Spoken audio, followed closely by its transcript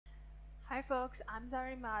Hi folks, I'm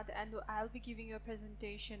Zahra Imad and I'll be giving you a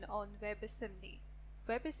presentation on WebAssembly.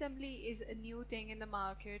 WebAssembly is a new thing in the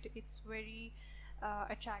market. It's very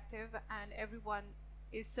attractive and everyone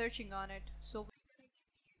is searching on it. So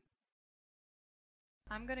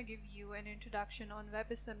I'm gonna give you an introduction on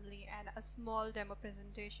WebAssembly and a small demo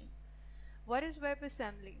presentation. What is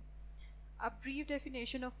WebAssembly? A brief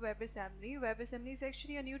definition of WebAssembly. WebAssembly is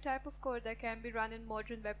actually a new type of code that can be run in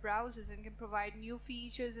modern web browsers and can provide new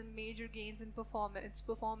features and major gains in performance.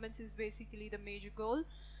 Performance is basically the major goal.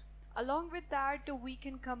 Along with that, we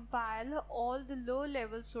can compile all the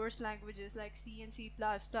low-level source languages like C and C++,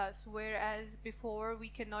 whereas before we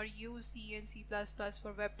cannot use C and C++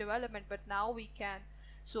 for web development, but now we can.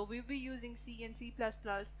 So we'll be using C and C++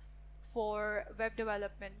 for web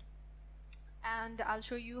development. And I'll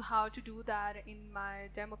show you how to do that in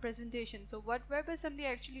my demo presentation. So what WebAssembly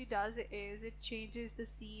actually does is it changes the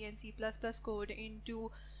C and C++ code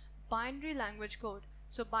into binary language code.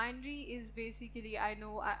 So binary is basically, I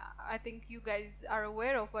think you guys are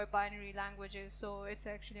aware of what binary language is. So it's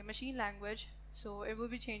actually a machine language. So it will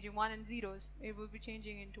be changing 1 and 0s. It will be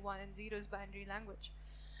changing into 1 and 0s binary language.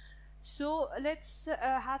 So let's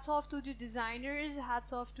hats off to the designers,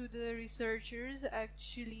 hats off to the researchers.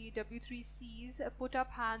 Actually W3Cs put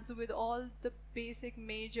up hands with all the basic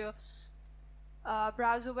major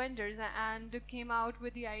browser vendors and came out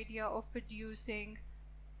with the idea of producing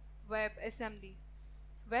WebAssembly.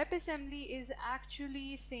 WebAssembly is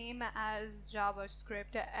actually same as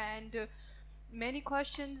JavaScript, and many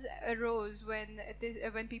questions arose when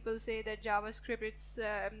people say that JavaScript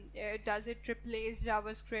does it replace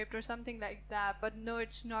JavaScript or something like that. But no,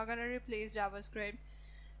 it's not gonna replace JavaScript.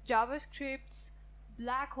 JavaScript's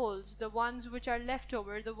black holes, the ones which are left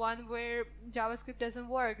over, the one where JavaScript doesn't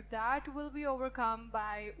work, that will be overcome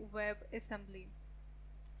by WebAssembly.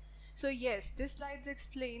 So yes, this slide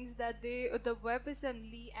explains that the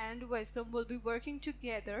WebAssembly and WESM will be working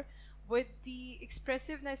together with the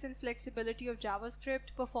expressiveness and flexibility of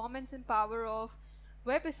JavaScript. Performance and power of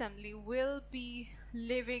WebAssembly will be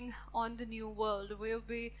living on the new world. We'll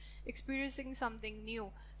be experiencing something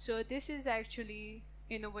new. So this is actually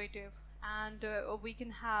innovative, and we can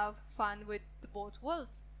have fun with both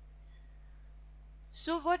worlds.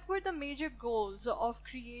 So what were the major goals of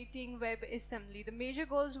creating WebAssembly? The major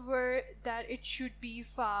goals were that it should be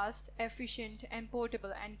fast, efficient, and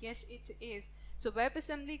portable, and yes, it is. So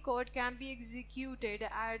WebAssembly code can be executed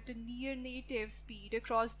at near native speed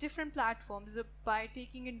across different platforms by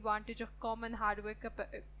taking advantage of common hardware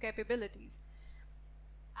capabilities.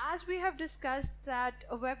 As we have discussed, that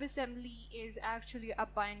WebAssembly is actually a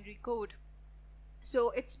binary code,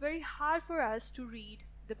 so it's very hard for us to read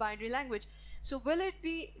the binary language. So will it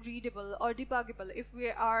be readable or debuggable? If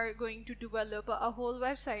we are going to develop a whole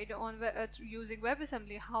website on using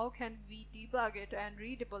WebAssembly, how can we debug it and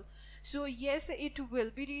readable? So yes, it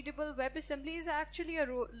will be readable. WebAssembly is actually a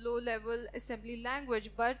low-level assembly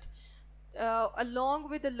language, but along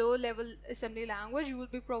with the low-level assembly language, you will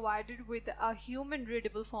be provided with a human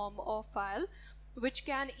readable form of file which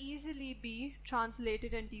can easily be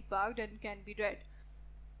translated and debugged and can be read.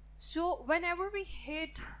 So whenever we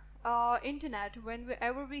hit internet,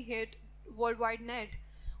 whenever we hit World Wide Net,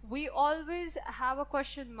 we always have a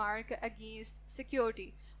question mark against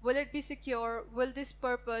security. Will it be secure? Will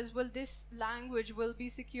this language will be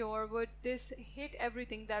secure? Would this hit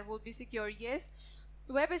everything that will be secure? Yes.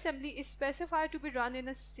 WebAssembly is specified to be run in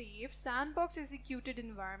a safe, sandbox executed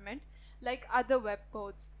environment like other web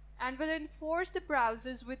codes, and will enforce the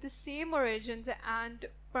browsers with the same origins and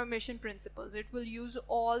permission principles. It will use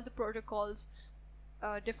all the protocols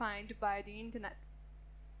defined by the internet.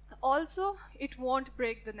 Also, it won't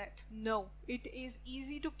break the net. No, it is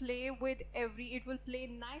easy to play with it will play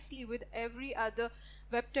nicely with every other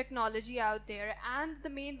web technology out there, and the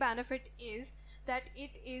main benefit is that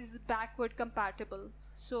it is backward compatible.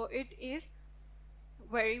 So it is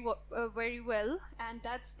very well, and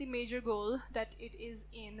that's the major goal that it is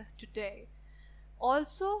in today.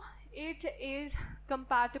 Also, it is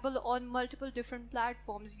compatible on multiple different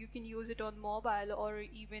platforms. You can use it on mobile or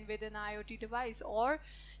even with an IoT device, or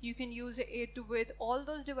you can use it with all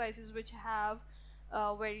those devices which have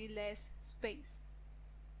very less space.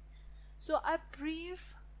 So a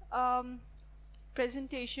brief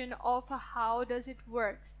presentation of how does it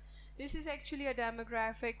works. This is actually a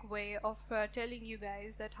demographic way of telling you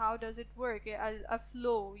guys that how does it work, a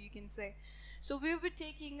flow you can say. So we will be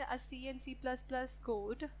taking a C and C++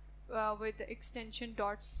 code with the extension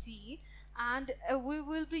 .c, and we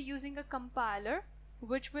will be using a compiler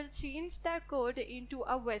which will change that code into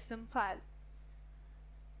a WESM file.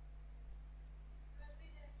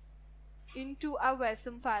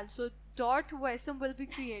 So .wasm will be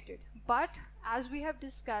created, but as we have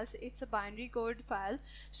discussed, it's a binary code file,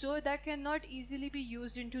 so that cannot easily be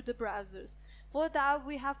used into the browsers. For that,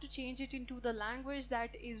 we have to change it into the language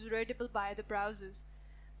that is readable by the browsers.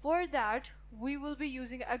 For that, we will be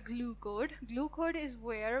using a glue code. Glue code is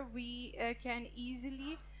where we can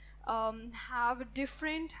easily have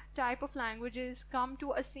different type of languages come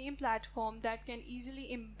to a same platform that can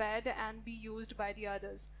easily embed and be used by the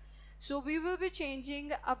others. So we will be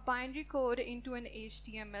changing a binary code into an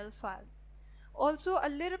HTML file. Also, a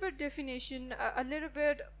little bit definition, a little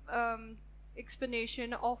bit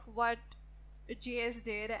explanation of what JS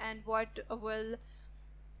did and what will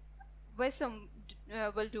WASM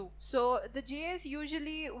will do. So the JS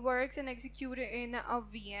usually works and executes in a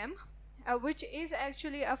VM, which is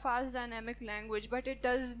actually a fast dynamic language, but it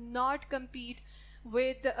does not compete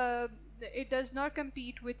with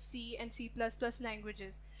C and C++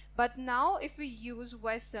 languages. But now if we use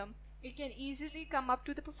WASM, it can easily come up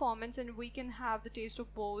to the performance and we can have the taste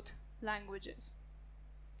of both languages.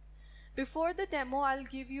 Before the demo, I'll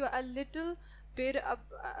give you a little bit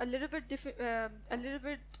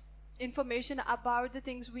information about the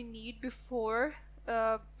things we need before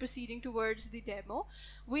proceeding towards the demo.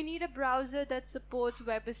 We need a browser that supports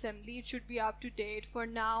WebAssembly. It should be up to date. For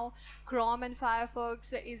now, Chrome and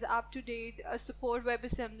Firefox is up to date, support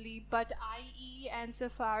WebAssembly, but IE and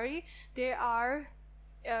Safari, they are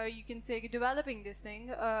you can say developing this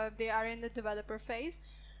thing. They are in the developer phase.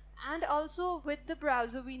 And also with the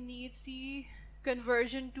browser, we need C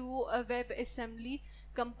conversion to a WebAssembly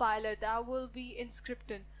compiler that will be in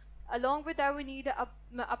Scripton. Along with that, we need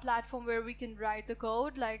a platform where we can write the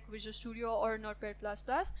code like Visual Studio or Notepad++,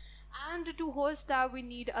 and to host that we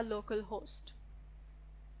need a local host.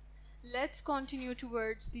 Let's continue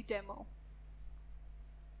towards the demo.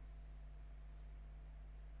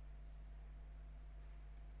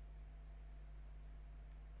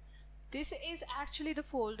 This is actually the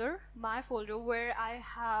folder, my folder, where I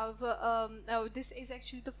have, this is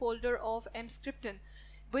actually the folder of mscripton.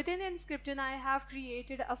 Within mscripton, I have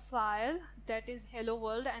created a file that is hello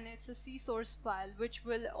world, and it's a C source file which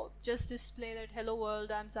will just display that hello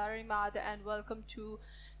world, I'm Zahra Imad and welcome to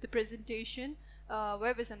the presentation,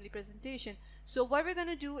 WebAssembly presentation. So what we're going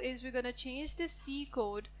to do is we're going to change this C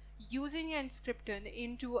code using mscripton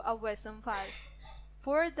into a WASM file.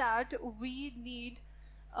 For that, we need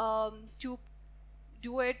to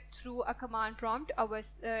do it through a command prompt,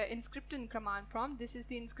 a Inscription command prompt. This is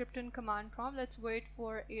the Inscription command prompt. Let's wait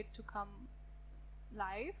for it to come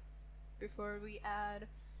live before we add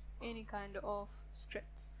any kind of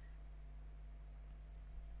scripts.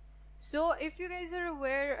 So if you guys are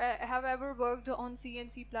aware, have ever worked on C and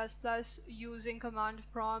C++ using command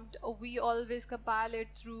prompt, we always compile it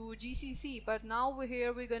through GCC, but now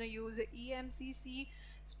we're going to use emcc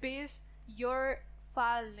space your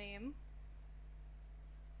file name,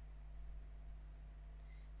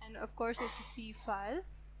 and of course it's a C file.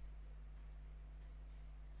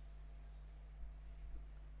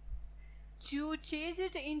 To change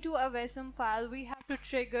it into a WASM file, we have to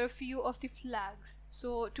trigger a few of the flags.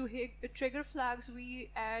 So to trigger flags,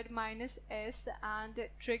 we add -s and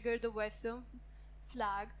trigger the WASM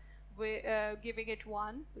flag, giving it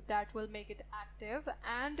 1. That will make it active.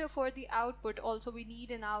 And for the output also, we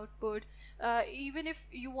need an output. Even if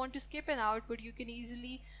you want to skip an output, you can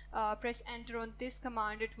easily press enter on this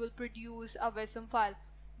command. It will produce a WASM file.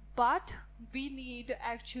 But we need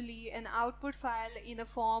actually an output file in the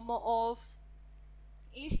form of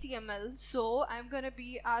HTML. So I'm going to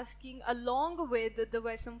be asking, along with the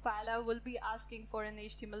WASM file, I will be asking for an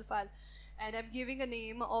HTML file. And I'm giving a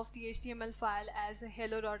name of the HTML file as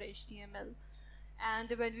hello.html.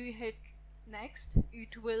 And when we hit next,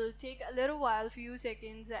 it will take a little while, few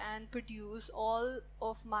seconds, and produce all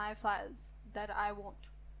of my files that I want.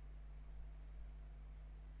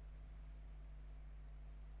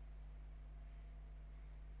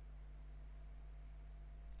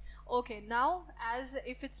 Okay, now as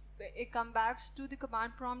if it comes back to the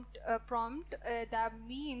command prompt, that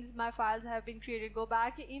means my files have been created. Go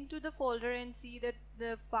back into the folder and see that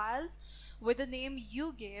the files with the name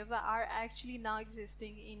you gave are actually now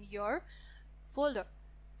existing in your folder.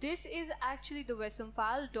 This is actually the WASM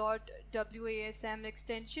file .wasm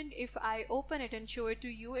extension. If I open it and show it to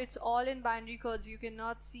you, it's all in binary codes. You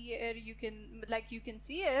cannot see it. You can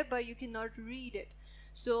see it, but you cannot read it.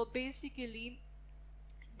 So basically,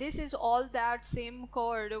 this is all that same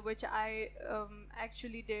code which I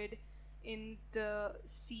actually did in the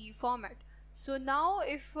C format. So now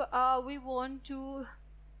if we want to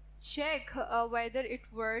check whether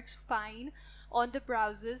it works fine, on the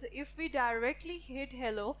browsers, if we directly hit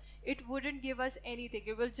hello, it wouldn't give us anything.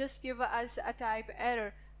 It will just give us a type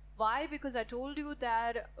error. Why? Because I told you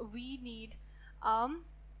that we need a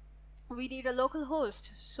local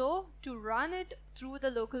host. So to run it through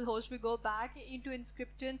the local host, we go back into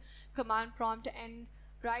Inscription command prompt and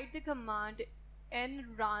write the command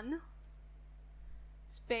nrun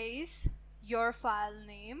space your file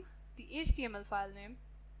name, the HTML file name,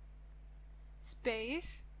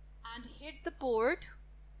 space, and hit the port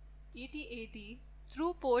 8080.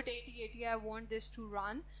 Through port 8080 I want this to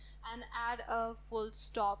run, and add a full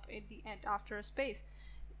stop in the end after a space.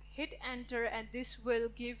 Hit enter, and this will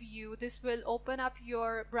open up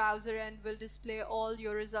your browser and will display all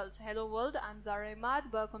your results. Hello world, I'm Zahra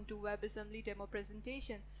Imad. Welcome to WebAssembly demo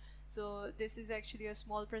presentation. So this is actually a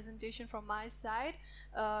small presentation from my side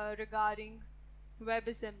regarding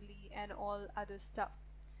WebAssembly and all other stuff.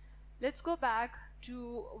 Let's go back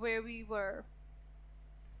to where we were.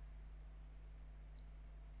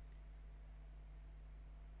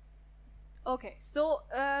 Okay, so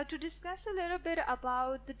to discuss a little bit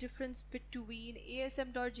about the difference between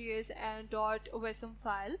asm.js and .wasm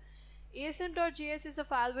file. asm.js is a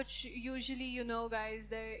file which usually, you know guys,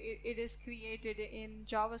 it is created in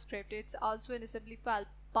JavaScript. It's also an assembly file,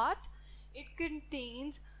 but it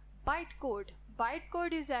contains bytecode.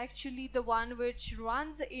 Bytecode is actually the one which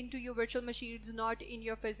runs into your virtual machines, not in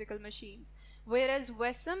your physical machines. Whereas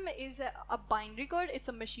WASM is a binary code, it's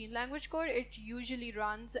a machine language code. It usually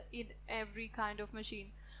runs in every kind of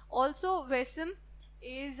machine. Also, WASM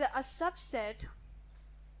is a subset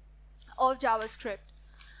of JavaScript.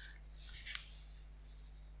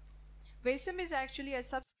 WASM is actually a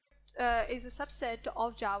subset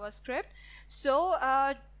of JavaScript. So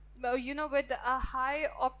you know, with high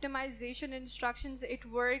optimization instructions, it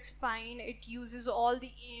works fine. It uses all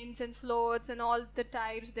the ints and floats and all the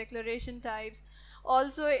types, declaration types.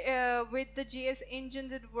 Also with the JS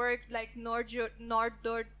engines, it works like Node.js.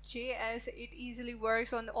 It easily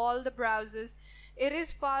works on all the browsers. It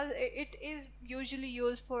is fast. It is usually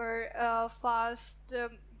used for fast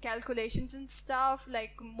calculations and stuff,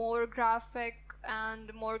 like more graphic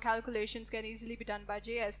and more calculations can easily be done by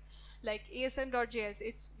JS. Like asm.js,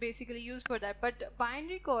 it's basically used for that. But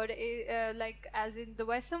binary code like as in the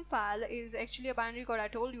WASM file is actually a binary code. I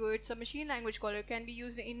told you it's a machine language code. It can be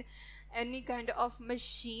used in any kind of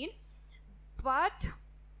machine, but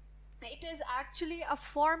it is actually a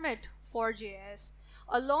format for JS.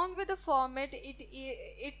 Along with the format,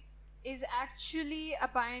 it is actually a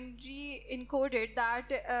binary encoded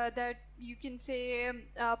that you can say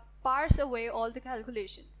parse away all the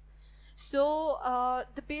calculations. So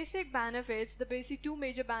the basic benefits, the basic two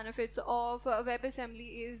major benefits of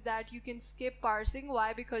WebAssembly is that you can skip parsing.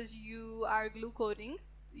 Why? Because you are glue coding.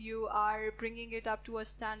 You are bringing it up to a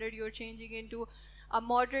standard. You're changing into a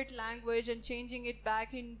moderate language and changing it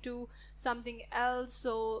back into something else.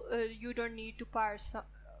 So you don't need to parse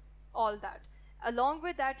all that. Along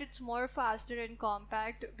with that, it's more faster and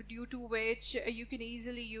compact, due to which you can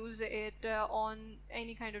easily use it on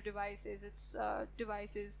any kind of devices. It's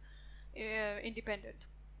devices independent.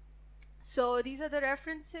 So these are the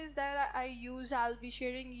references that I use. I'll be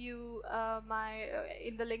sharing you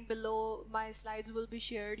in the link below. My slides will be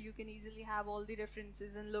shared. You can easily have all the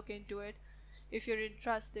references and look into it if you're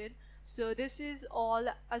interested. So this is all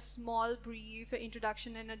a small brief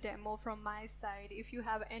introduction and a demo from my side. If you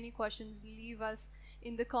have any questions, leave us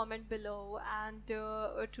in the comment below, and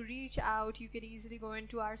to reach out you can easily go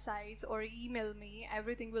into our sites or email me.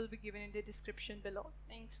 Everything will be given in the description below.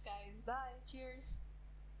 Thanks guys, bye, cheers.